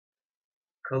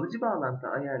Kalıcı bağlantı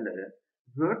ayarları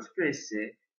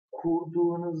WordPress'i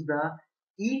kurduğunuzda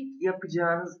ilk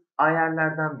yapacağınız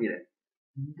ayarlardan biri.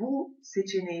 Bu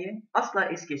seçeneği asla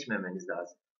es geçmemeniz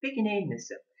lazım. Peki neyin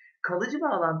nesi? Kalıcı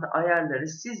bağlantı ayarları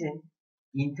sizin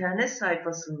internet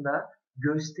sayfasında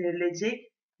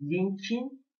gösterilecek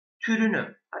linkin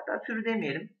türünü, hatta türü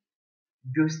demeyelim,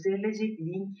 gösterilecek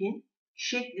linkin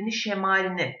şeklini,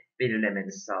 şemalini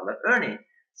belirlemenizi sağlar. Örneğin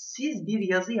siz bir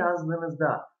yazı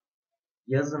yazdığınızda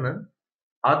yazının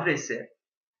adresi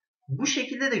bu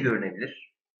şekilde de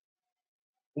görünebilir.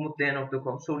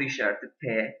 umutlayan.com soru işareti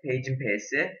page'in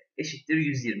p'si eşittir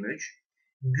 123.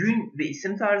 Gün ve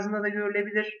isim tarzında da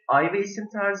görülebilir. Ay ve isim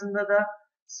tarzında da,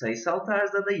 sayısal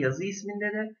tarzda da, yazı isminde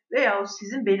de veya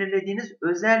sizin belirlediğiniz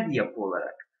özel bir yapı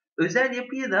olarak. Özel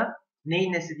yapıyı da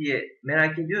neyin nesi diye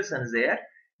merak ediyorsanız eğer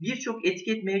birçok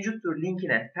etiket mevcuttur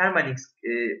linkine permalinks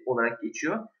olarak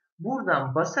geçiyor.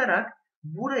 Buradan basarak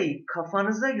burayı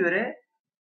kafanıza göre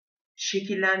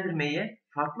şekillendirmeyi,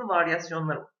 farklı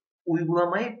varyasyonlar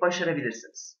uygulamayı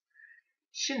başarabilirsiniz.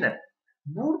 Şimdi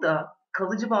burada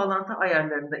kalıcı bağlantı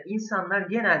ayarlarında insanlar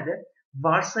genelde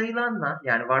varsayılanla,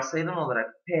 yani varsayılan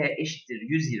olarak P eşittir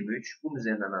 123, bunun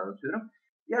üzerinden anlatıyorum,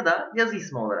 ya da yazı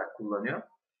ismi olarak kullanıyor.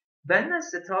 Benden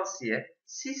size tavsiye,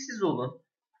 siz olun,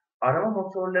 arama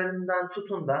motorlarından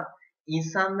tutun da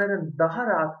insanların daha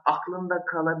rahat aklında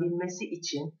kalabilmesi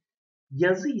için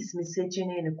yazı ismi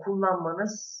seçeneğini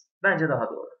kullanmanız bence daha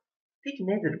doğru. Peki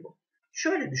nedir bu?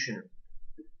 Şöyle düşünün.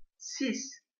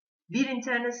 Siz bir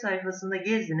internet sayfasında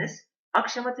gezdiniz,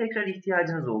 akşama tekrar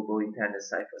ihtiyacınız oldu o internet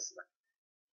sayfasına.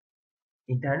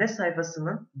 İnternet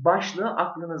sayfasının başlığı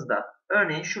aklınızda.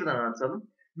 Örneğin şuradan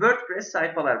anlatalım. Wordpress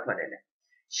Sayfalar Paneli.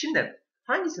 Şimdi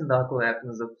hangisini daha kolay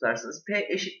aklınızda tutarsınız?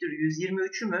 P eşittir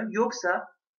 123'ü mü yoksa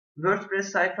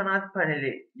WordPress Sayfalar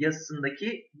Paneli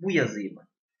yazısındaki bu yazıyı mı?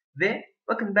 Ve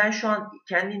bakın ben şu an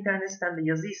kendi internet sitemde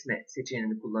yazı ismi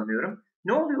seçeneğini kullanıyorum.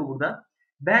 Ne oluyor burada?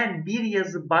 Ben bir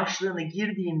yazı başlığını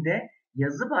girdiğimde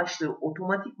yazı başlığı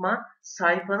otomatikman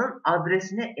sayfanın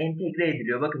adresine entegre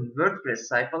ediliyor. Bakın WordPress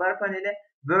Sayfalar Paneli,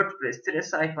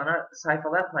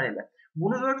 WordPress-sayfalar paneli.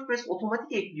 Bunu WordPress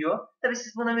otomatik ekliyor. Tabii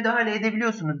siz buna müdahale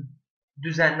edebiliyorsunuz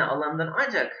düzenli alandan.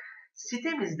 Ancak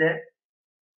sitemizde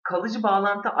kalıcı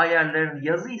bağlantı ayarlarını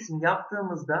yazı ismi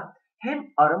yaptığımızda hem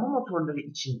arama motorları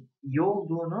için iyi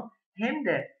olduğunu hem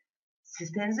de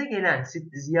sitenize gelen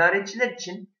ziyaretçiler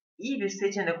için iyi bir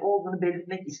seçenek olduğunu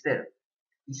belirtmek isterim.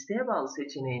 İsteğe bağlı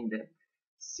seçeneğinde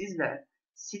sizler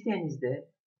sitenizde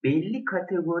belli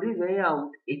kategori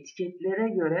veyahut etiketlere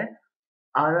göre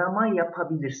arama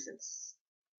yapabilirsiniz.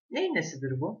 Neyin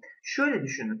nesidir bu? Şöyle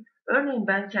düşünün. Örneğin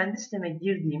ben kendi siteme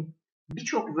girdiğim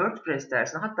birçok WordPress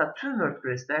dersine, hatta tüm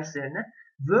WordPress derslerine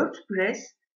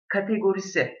WordPress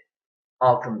kategorisi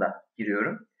altında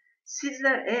giriyorum.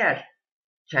 Sizler eğer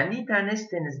kendi internet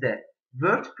sitenizde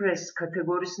WordPress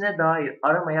kategorisine dair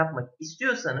arama yapmak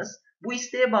istiyorsanız bu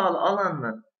isteğe bağlı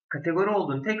alanlı kategori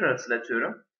olduğunu tekrar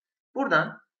hatırlatıyorum.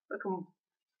 Buradan bakın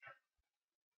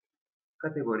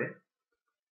kategori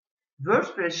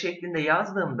WordPress şeklinde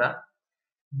yazdığımda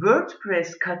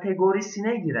WordPress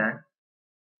kategorisine giren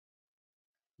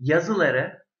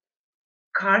yazıları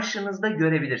karşınızda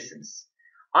görebilirsiniz.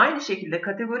 Aynı şekilde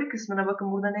kategori kısmına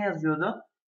bakın burada ne yazıyordu?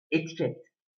 Etiket.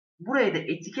 Buraya da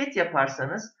etiket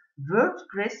yaparsanız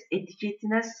WordPress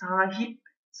etiketine sahip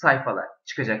sayfalar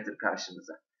çıkacaktır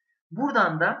karşınıza.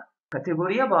 Buradan da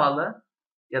kategoriye bağlı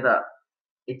ya da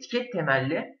etiket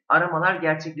temelli aramalar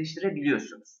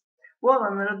gerçekleştirebiliyorsunuz. Bu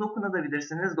alanlara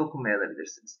dokunabilirsiniz,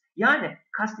 dokunmayabilirsiniz. Yani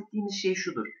kastettiğimiz şey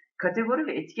şudur. Kategori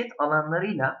ve etiket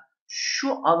alanlarıyla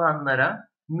şu alanlara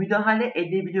müdahale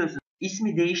edebiliyorsunuz.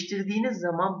 İsmi değiştirdiğiniz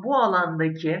zaman bu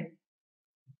alandaki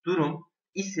durum,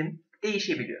 isim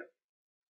değişebiliyor.